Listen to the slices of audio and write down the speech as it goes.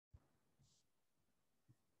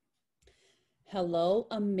Hello,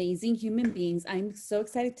 amazing human beings. I'm so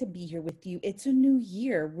excited to be here with you. It's a new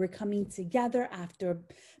year. We're coming together after a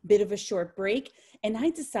bit of a short break. And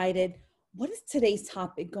I decided, what is today's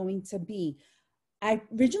topic going to be? I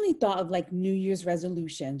originally thought of like New Year's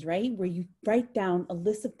resolutions, right? Where you write down a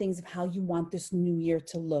list of things of how you want this new year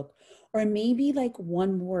to look, or maybe like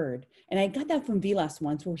one word. And I got that from Vilas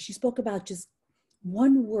once, where she spoke about just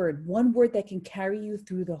one word that can carry you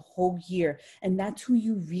through the whole year. And that's who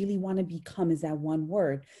you really want to become, is that one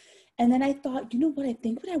word. And then I thought, you know what? I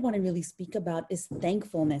think what I want to really speak about is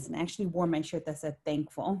thankfulness. And I actually wore my shirt that said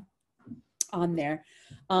thankful on there.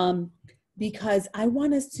 Because I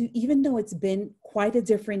want us to, even though it's been quite a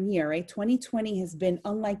different year, right? 2020 has been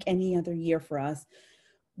unlike any other year for us.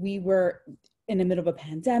 We were in the middle of a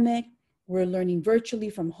pandemic. We're learning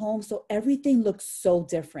virtually from home. So everything looks so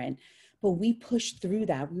different. But we pushed through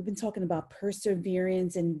that. We've been talking about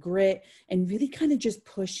perseverance and grit and really kind of just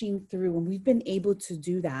pushing through. And we've been able to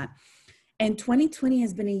do that. And 2020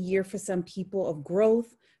 has been a year for some people of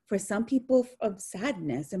growth, for some people of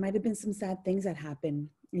sadness. There might have been some sad things that happened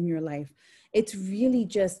in your life. It's really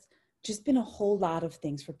just been a whole lot of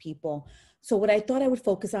things for people. So what I thought I would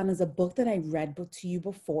focus on is a book that I read to you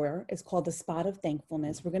before. It's called The Spot of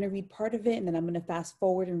Thankfulness. We're going to read part of it, and then I'm going to fast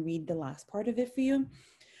forward and read the last part of it for you.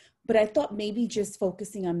 But I thought maybe just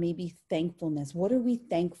focusing on maybe thankfulness. What are we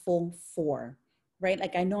thankful for? Right?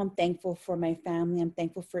 Like, I know I'm thankful for my family. I'm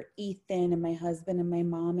thankful for Ethan and my husband and my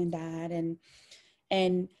mom and dad,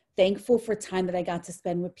 and thankful for time that I got to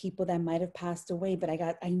spend with people that might have passed away, but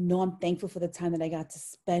I know I'm thankful for the time that I got to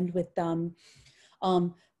spend with them.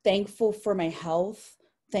 Thankful for my health,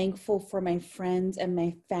 thankful for my friends and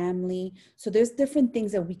my family. So there's different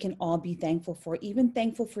things that we can all be thankful for, even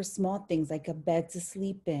thankful for small things like a bed to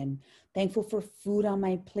sleep in, thankful for food on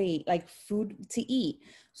my plate, like food to eat.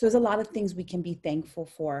 So there's a lot of things we can be thankful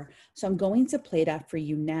for. So I'm going to play that for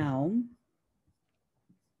you now.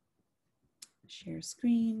 Share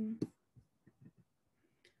screen.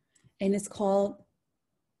 And it's called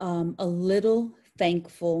A Little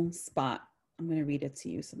Thankful Spot. I'm going to read it to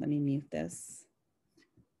you. So let me mute this.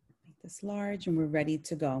 Make this large and we're ready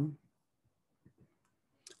to go.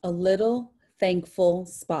 A Little Thankful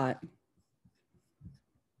Spot.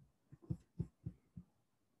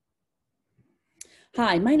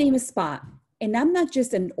 Hi, my name is Spot, and I'm not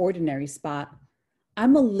just an ordinary spot.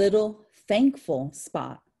 I'm a little thankful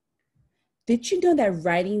spot. Did you know that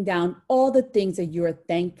writing down all the things that you're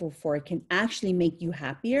thankful for can actually make you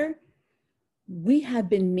happier? We have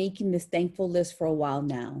been making this thankful list for a while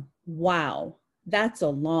now. Wow, that's a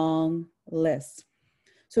long list.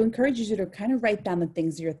 So it encourages you to kind of write down the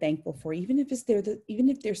things you're thankful for, even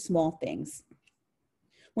if they're small things.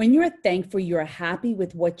 When you're thankful, you're happy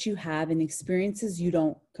with what you have and experiences, you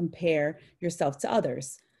don't compare yourself to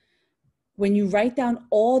others. When you write down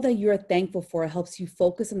all that you're thankful for, it helps you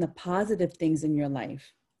focus on the positive things in your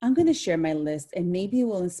life. I'm going to share my list, and maybe it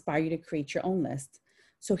will inspire you to create your own list.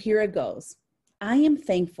 So here it goes. I am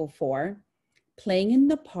thankful for playing in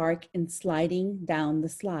the park and sliding down the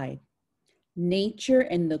slide. Nature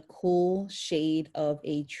and the cool shade of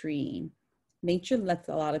a tree. Nature lets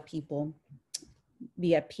a lot of people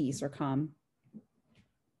be at peace or calm.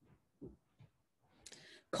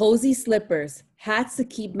 Cozy slippers, hats to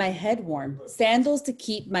keep my head warm, sandals to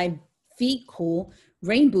keep my feet cool,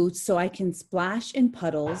 rain boots so I can splash in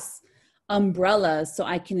puddles, umbrellas so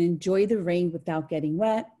I can enjoy the rain without getting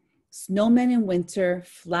wet, snowmen in winter,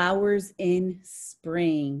 flowers in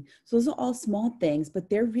spring. So those are all small things, but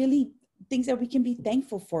they're really things that we can be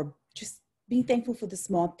thankful for. Just being thankful for the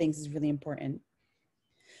small things is really important.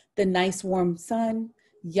 The nice warm sun,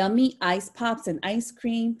 yummy ice pops and ice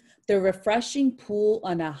cream, the refreshing pool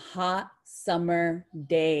on a hot summer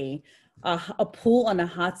day. A pool on a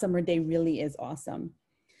hot summer day really is awesome.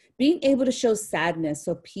 Being able to show sadness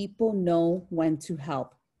so people know when to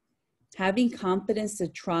help. Having confidence to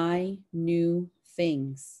try new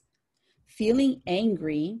things. Feeling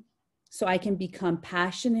angry so I can become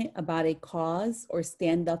passionate about a cause or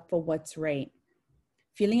stand up for what's right.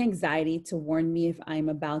 Feeling anxiety to warn me if I'm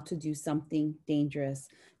about to do something dangerous.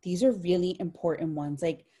 These are really important ones.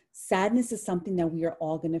 Like, sadness is something that we are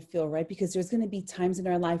all going to feel, right? Because there's going to be times in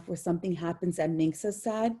our life where something happens that makes us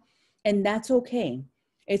sad, and that's okay.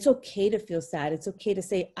 It's okay to feel sad. It's okay to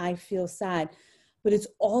say, I feel sad. But it's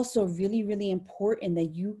also really, really important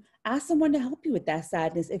that you ask someone to help you with that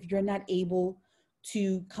sadness if you're not able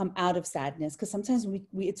to come out of sadness. Because sometimes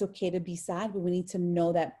it's okay to be sad, but we need to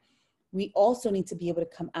know that we also need to be able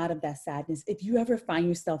to come out of that sadness. If you ever find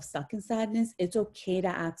yourself stuck in sadness, it's okay to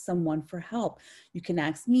ask someone for help. You can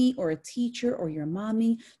ask me or a teacher or your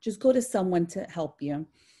mommy. Just go to someone to help you.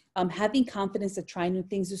 Having confidence to try new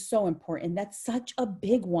things is so important. That's such a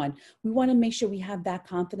big one. We want to make sure we have that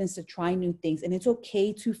confidence to try new things, and it's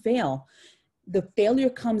okay to fail. The failure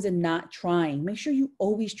comes in not trying. Make sure you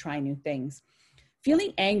always try new things.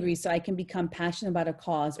 Feeling angry so I can become passionate about a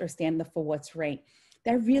cause or stand up for what's right.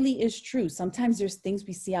 That really is true. Sometimes there's things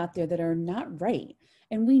we see out there that are not right,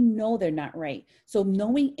 and we know they're not right. So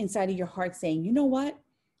knowing inside of your heart saying, you know what?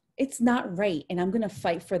 It's not right, and I'm going to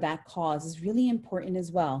fight for that cause is really important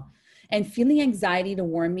as well. And feeling anxiety to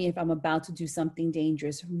warn me if I'm about to do something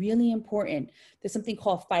dangerous, really important. There's something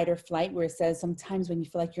called fight or flight where it says sometimes when you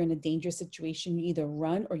feel like you're in a dangerous situation, you either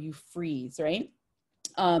run or you freeze, right?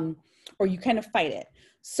 Or you kind of fight it.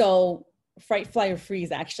 So fight, flight, or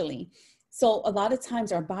freeze, actually. So a lot of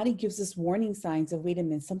times our body gives us warning signs of, wait a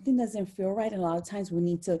minute, something doesn't feel right. And a lot of times we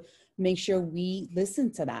need to make sure we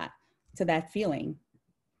listen to that feeling.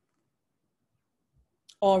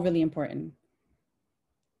 All really important.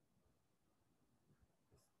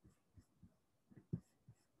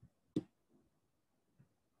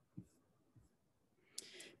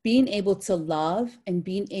 Being able to love and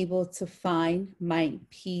being able to find my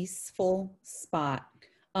peaceful spot.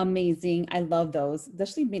 Amazing. I love those,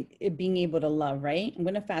 especially being able to love, right? I'm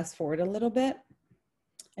going to fast forward a little bit,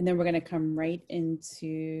 and then we're going to come right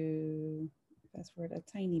into, fast forward a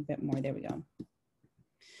tiny bit more. There we go.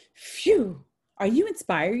 Phew. Are you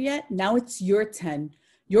inspired yet? Now it's your turn.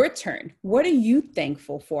 Your turn. What are you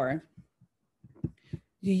thankful for?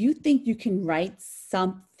 Do you think you can write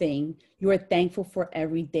something you are thankful for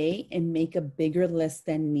every day and make a bigger list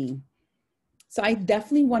than me? So I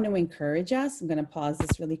definitely want to encourage us. I'm going to pause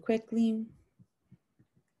this really quickly.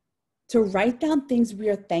 To write down things we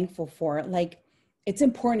are thankful for. Like, it's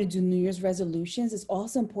important to do New Year's resolutions. It's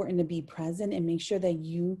also important to be present and make sure that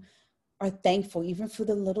you are thankful, even for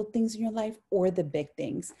the little things in your life or the big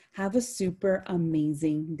things. Have a super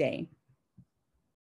amazing day.